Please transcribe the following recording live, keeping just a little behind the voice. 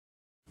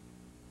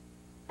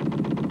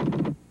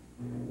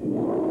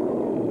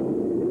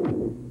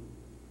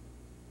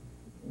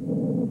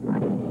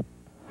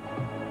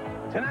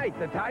Tonight,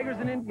 the Tigers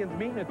and Indians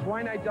meet in a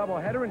twilight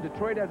doubleheader, and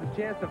Detroit has a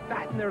chance to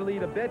fatten their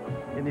lead a bit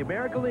in the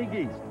American League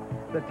East.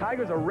 The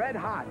Tigers are red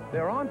hot.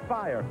 They're on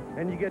fire,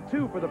 and you get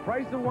two for the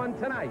price of one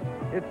tonight.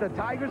 It's the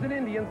Tigers and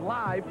Indians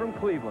live from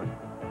Cleveland.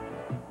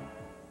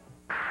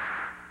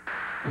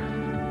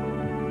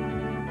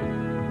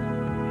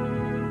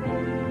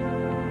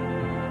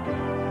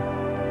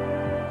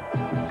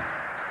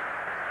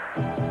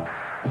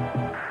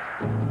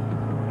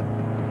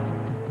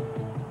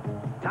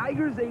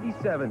 Tigers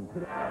 87.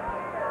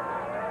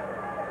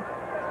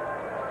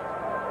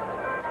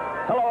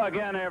 Hello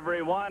again,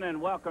 everyone, and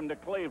welcome to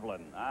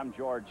Cleveland. I'm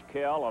George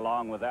Kell,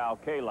 along with Al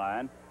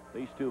Kaline.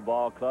 These two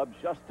ball clubs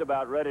just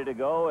about ready to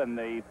go, and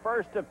the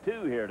first of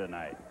two here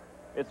tonight.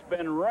 It's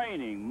been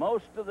raining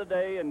most of the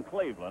day in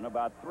Cleveland.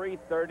 About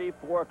 3:30,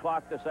 4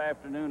 o'clock this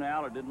afternoon,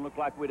 Al, it didn't look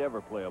like we'd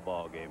ever play a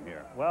ball game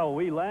here. Well,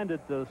 we landed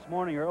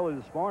early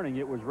this morning.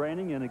 It was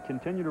raining, and it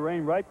continued to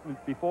rain right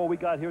before we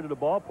got here to the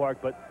ballpark.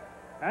 But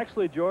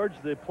actually, George,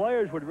 the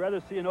players would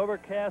rather see an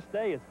overcast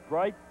day. It's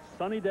bright,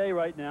 sunny day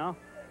right now,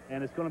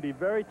 and it's going to be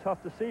very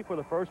tough to see for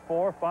the first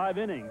 4 or 5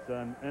 innings.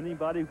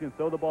 Anybody who can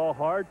throw the ball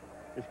hard,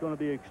 it's going to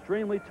be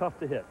extremely tough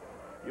to hit.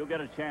 You'll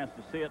get a chance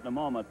to see it in a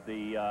moment.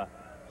 The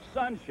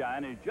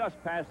sunshine is just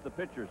past the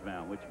pitcher's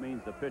mound, which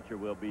means the pitcher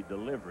will be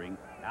delivering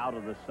out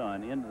of the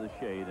sun into the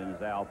shade, and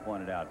as Al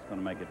pointed out, it's going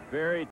to make it very